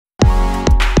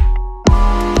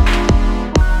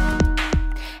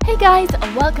Hey guys,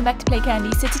 welcome back to Play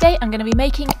Candy. So today I'm going to be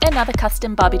making another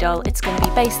custom Barbie doll. It's going to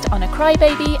be based on a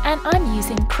crybaby and I'm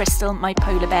using Kristal, my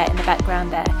polar bear, in the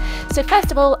background there. So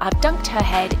first of all, I've dunked her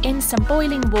head in some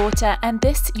boiling water, and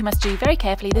this you must do very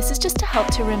carefully. This is just to help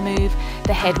to remove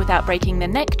the head without breaking the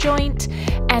neck joint,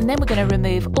 and then we're going to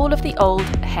remove all of the old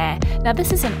hair. Now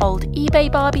this is an old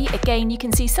eBay Barbie. Again, you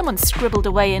can see someone scribbled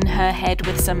away in her head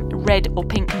with some red or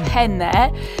pink pen there,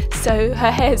 so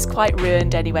her hair is quite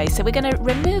ruined anyway. So we're going to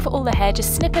remove all the hair,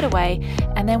 just snip it away,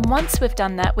 and then once we've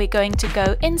done that, we're going to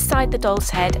go inside the doll's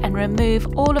head and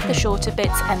remove all of the shorter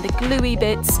bits and the gluey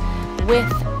bits with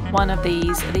one of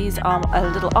these. These are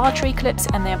little archery clips,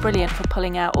 and they're brilliant for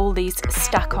pulling out all these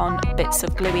stuck on bits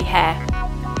of gluey hair.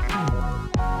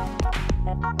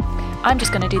 I'm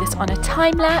just going to do this on a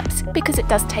time lapse because it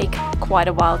does take quite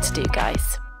a while to do,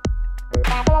 guys.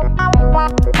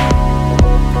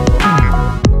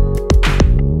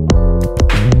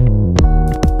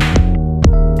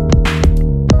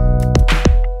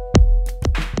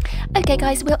 Okay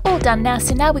guys, we're all done now,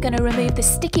 so now we're going to remove the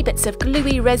sticky bits of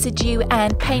gluey residue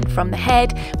and paint from the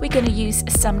head. We're going to use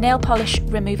some nail polish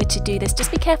remover to do this. Just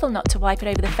be careful not to wipe it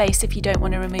over the face if you don't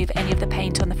want to remove any of the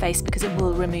paint on the face, because it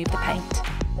will remove the paint.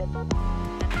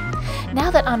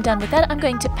 Now that I'm done with that, I'm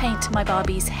going to paint my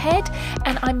Barbie's head,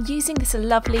 and I'm using this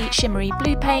lovely shimmery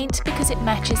blue paint because it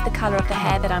matches the colour of the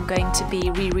hair that I'm going to be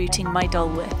rerouting my doll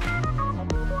with.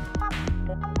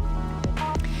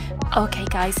 Okay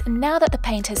guys, now that the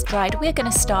paint has dried, we're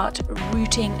going to start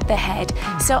rooting the head.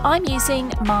 So I'm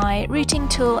using my rooting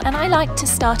tool, and I like to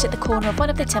start at the corner of one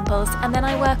of the temples, and then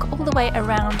I work all the way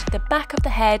around the back of the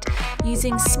head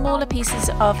using smaller pieces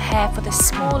of hair for the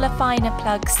smaller, finer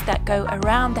plugs that go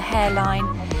around the hairline.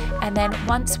 And then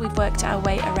once we've worked our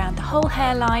way around the whole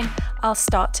hairline, I'll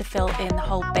start to fill in the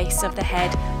whole base of the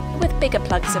head with bigger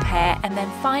plugs of hair, and then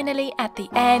finally at the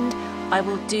end I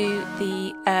will do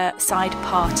the side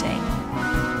parting.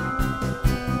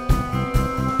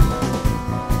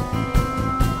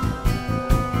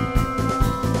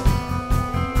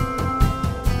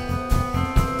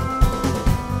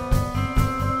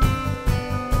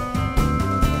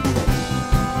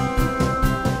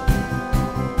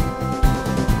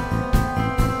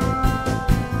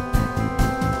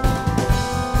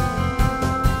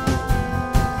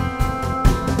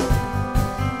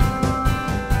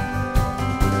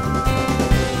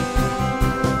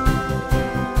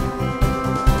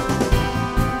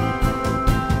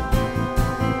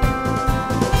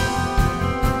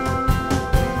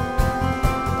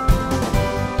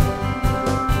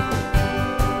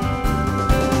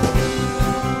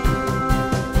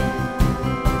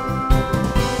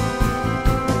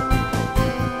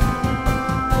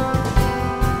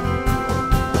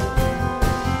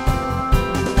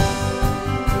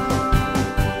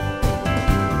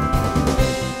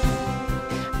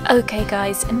 Okay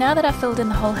guys, now that I've filled in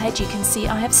the whole head, you can see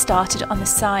I have started on the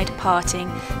side parting.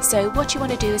 So what you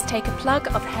want to do is take a plug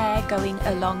of hair going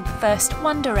along first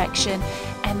one direction,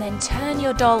 and then turn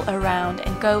your doll around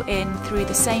and go in through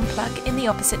the same plug in the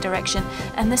opposite direction,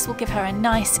 and this will give her a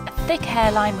nice thick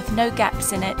hairline with no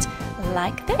gaps in it,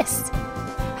 like this.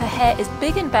 Her hair is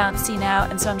big and bouncy now,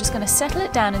 and so I'm just going to settle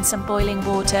it down in some boiling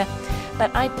water.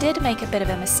 But I did make a bit of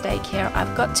a mistake here.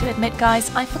 I've got to admit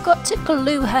guys, I forgot to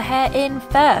glue her hair in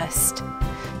first.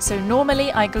 So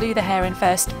normally I glue the hair in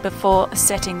first before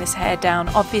setting this hair down.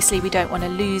 Obviously we don't want to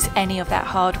lose any of that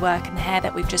hard work and the hair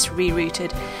that we've just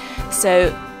rerouted.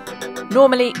 So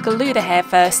normally glue the hair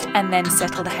first and then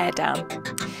settle the hair down.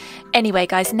 Anyway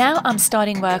guys, now I'm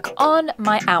starting work on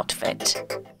my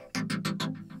outfit.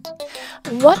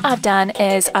 What I've done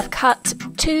is I've cut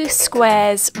two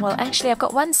squares, well actually I've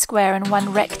got one square and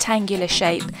one rectangular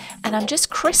shape, and I'm just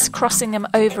crisscrossing them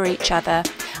over each other.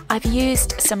 I've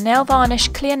used some nail varnish,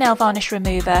 clear nail varnish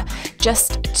remover,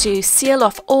 just to seal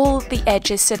off all the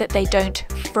edges so that they don't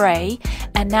fray,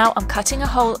 and now I'm cutting a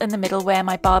hole in the middle where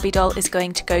my Barbie doll is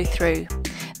going to go through.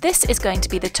 This is going to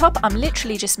be the top. I'm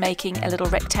literally just making a little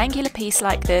rectangular piece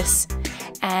like this,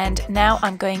 and now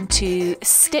I'm going to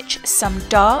stitch some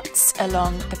darts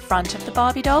along the front of the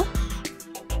Barbie doll.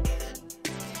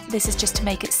 This is just to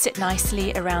make it sit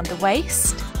nicely around the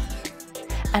waist.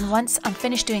 And once I'm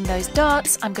finished doing those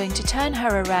darts, I'm going to turn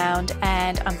her around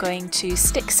and I'm going to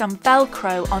stick some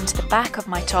Velcro onto the back of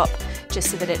my top just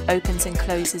so that it opens and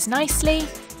closes nicely.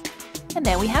 And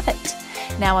there we have it.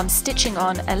 Now I'm stitching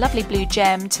on a lovely blue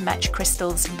gem to match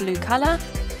Kristal's blue colour,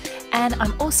 and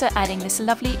I'm also adding this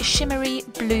lovely shimmery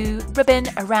blue ribbon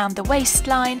around the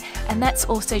waistline, and that's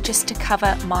also just to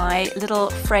cover my little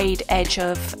frayed edge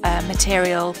of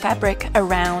material fabric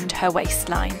around her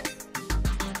waistline.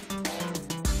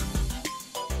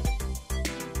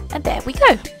 And there we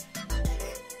go.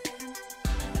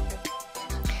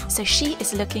 So she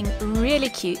is looking really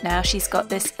cute now. She's got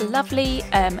this lovely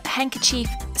handkerchief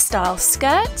style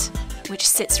skirt, which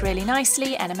sits really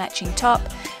nicely, and a matching top.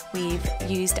 We've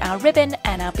used our ribbon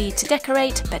and our bead to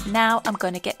decorate, but now I'm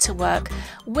going to get to work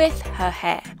with her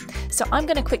hair. So I'm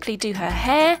going to quickly do her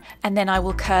hair and then I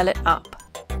will curl it up.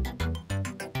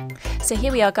 So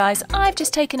here we are, guys. I've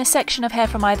just taken a section of hair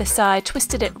from either side,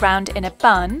 twisted it round in a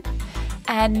bun,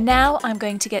 and now I'm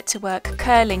going to get to work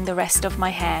curling the rest of my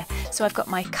hair. So I've got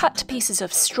my cut pieces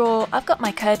of straw, I've got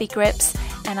my Kirby grips,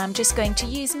 and I'm just going to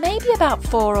use maybe about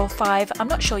 4 or 5. I'm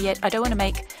not sure yet. I don't want to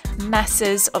make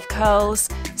masses of curls,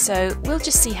 so we'll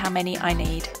just see how many I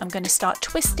need. I'm going to start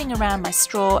twisting around my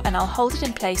straw and I'll hold it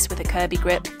in place with a Kirby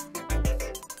grip.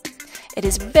 It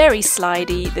is very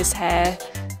slidey, this hair,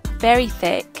 very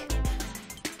thick.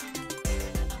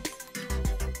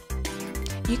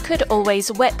 You could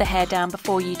always wet the hair down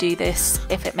before you do this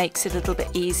if it makes it a little bit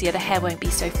easier. The hair won't be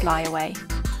so fly away.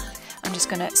 I'm just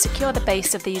going to secure the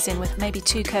base of these in with maybe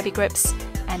 2 Kirby grips,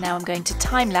 and now I'm going to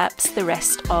time lapse the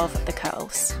rest of the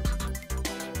curls.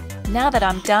 Now that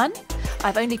I'm done,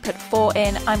 I've only put 4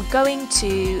 in. I'm going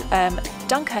to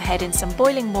dunk her head in some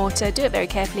boiling water. Do it very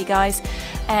carefully, guys,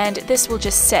 and this will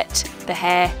just set the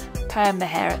hair, perm the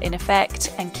hair in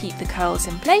effect, and keep the curls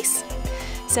in place.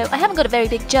 So I haven't got a very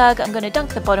big jug. I'm going to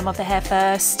dunk the bottom of the hair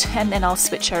first, and then I'll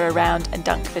switch her around and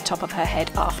dunk the top of her head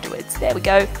afterwards. There we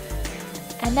go.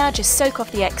 And now just soak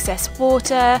off the excess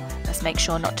water. Let's make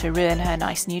sure not to ruin her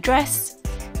nice new dress.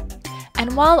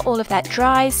 And while all of that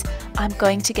dries, I'm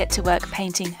going to get to work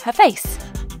painting her face.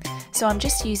 So I'm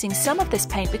just using some of this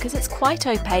paint because it's quite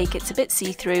opaque, it's a bit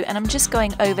see-through, and I'm just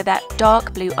going over that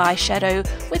dark blue eyeshadow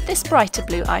with this brighter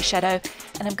blue eyeshadow,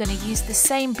 and I'm going to use the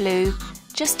same blue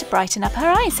just to brighten up her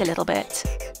eyes a little bit.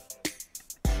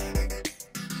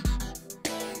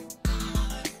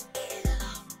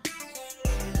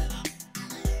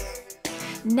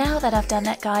 Now that I've done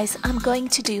that, guys, I'm going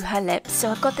to do her lips. So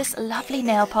I've got this lovely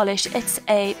nail polish. It's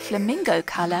a flamingo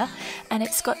colour and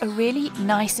it's got a really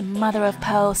nice mother of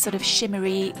pearl sort of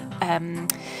shimmery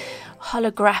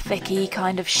holographic-y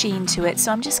kind of sheen to it.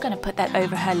 So I'm just going to put that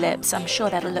over her lips. I'm sure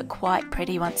that'll look quite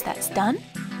pretty once that's done.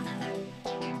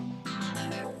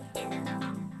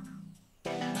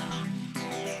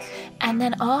 And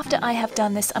then after I have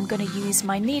done this, I'm going to use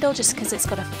my needle just because it's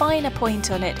got a finer point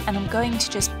on it, and I'm going to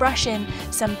just brush in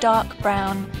some dark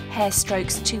brown hair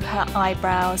strokes to her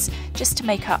eyebrows just to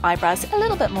make her eyebrows a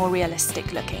little bit more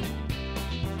realistic looking.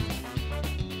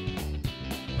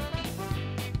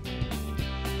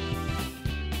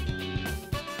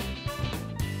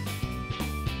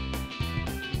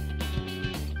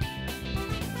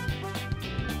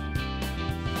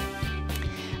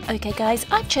 Okay guys,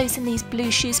 I've chosen these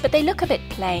blue shoes, but they look a bit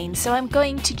plain, so I'm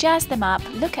going to jazz them up.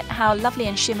 Look at how lovely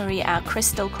and shimmery our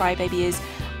Kristal Crybaby is.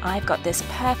 I've got this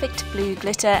perfect blue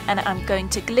glitter and I'm going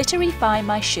to glitterify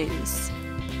my shoes.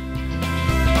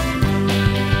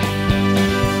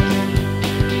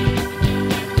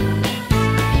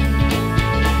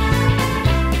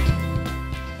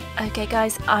 Okay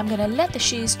guys, I'm going to let the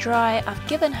shoes dry. I've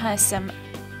given her some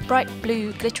bright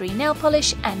blue glittery nail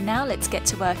polish, and now let's get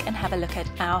to work and have a look at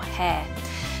our hair.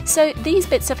 So these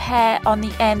bits of hair on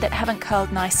the end that haven't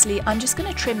curled nicely, I'm just going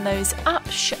to trim those up,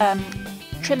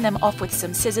 trim them off with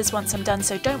some scissors once I'm done,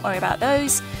 so don't worry about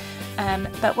those.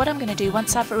 But what I'm going to do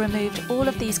once I've removed all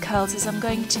of these curls is I'm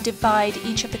going to divide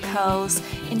each of the curls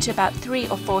into about 3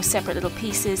 or 4 separate little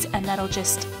pieces, and that'll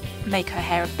just make her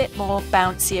hair a bit more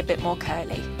bouncy, a bit more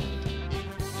curly.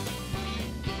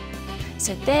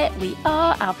 So there we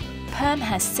are, our perm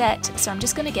has set, so I'm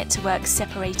just going to get to work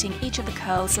separating each of the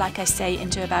curls, like I say,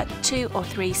 into about 2 or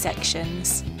 3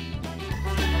 sections.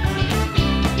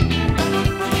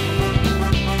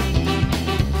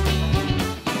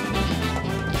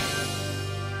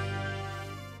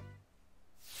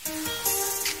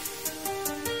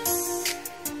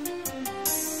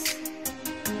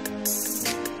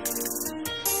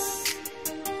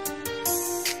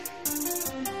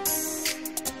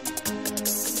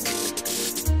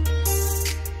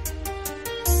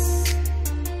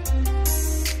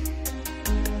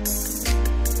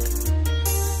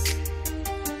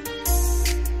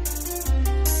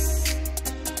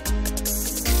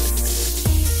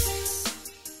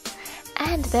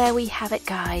 And there we have it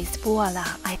guys, voila,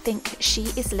 I think she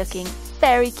is looking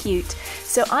very cute.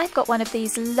 So I've got one of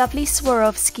these lovely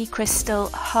Swarovski crystal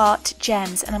heart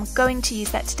gems and I'm going to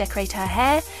use that to decorate her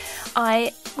hair.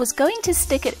 I was going to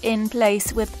stick it in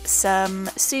place with some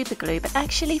super glue, but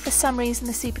actually for some reason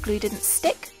the super glue didn't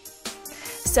stick.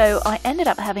 so I ended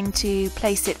up having to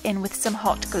place it in with some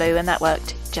hot glue, and that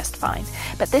worked just fine.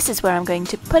 But this is where I'm going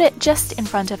to put it, just in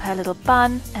front of her little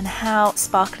bun, and how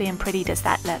sparkly and pretty does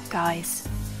that look, guys?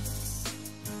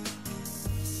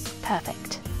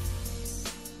 Perfect.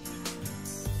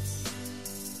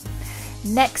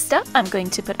 Next up, I'm going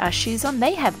to put our shoes on.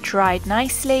 They have dried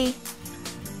nicely.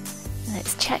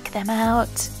 Let's check them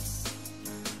out.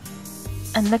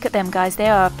 And look at them, guys. They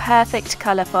are a perfect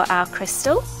colour for our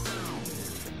Kristal.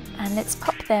 And let's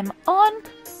pop them on.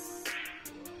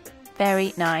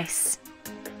 Very nice.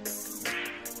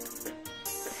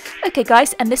 Okay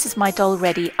guys, and this is my doll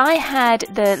ready. I had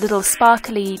the little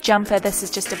sparkly jumper. This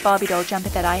is just a Barbie doll jumper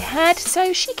that I had,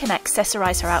 so she can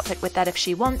accessorize her outfit with that if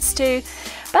she wants to.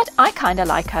 But I kind of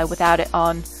like her without it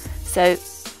on. So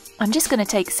I'm just going to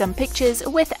take some pictures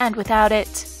with and without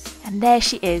it. And there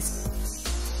she is.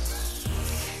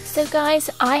 So guys,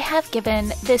 I have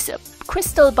given this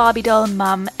Kristal Barbie doll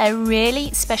mum a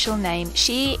really special name.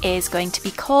 She is going to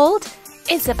be called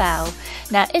Isabel.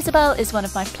 Now Isabel is one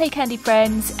of my Play Candy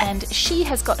friends, and she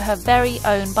has got her very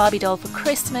own Barbie doll for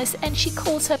Christmas, and she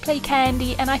calls her Play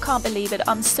Candy, and I can't believe it.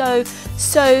 I'm so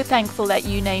thankful that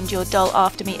you named your doll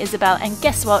after me, Isabel, and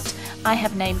guess what? I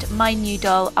have named my new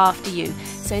doll after you.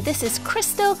 So this is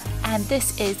Kristal and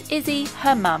this is Izzy,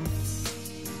 her mum.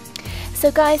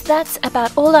 So guys, that's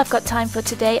about all I've got time for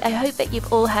today. I hope that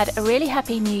you've all had a really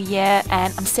happy new year,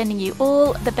 and I'm sending you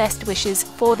all the best wishes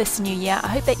for this new year. I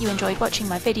hope that you enjoyed watching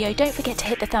my video. Don't forget to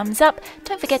hit the thumbs up.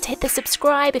 Don't forget to hit the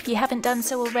subscribe if you haven't done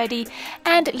so already,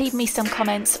 and leave me some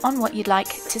comments on what you'd like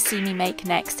to see me make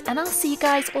next. And I'll see you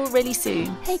guys all really soon.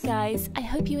 Hey guys, I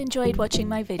hope you enjoyed watching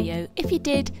my video. If you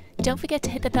did, don't forget to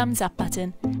hit the thumbs up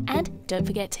button, and don't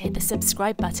forget to hit the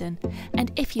subscribe button.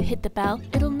 And if you hit the bell,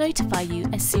 it'll notify you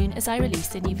as soon as I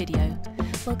release a new video.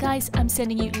 Well guys, I'm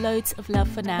sending you loads of love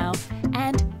for now,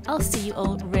 and I'll see you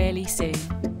all really soon.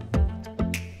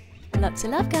 Lots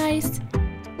of love, guys.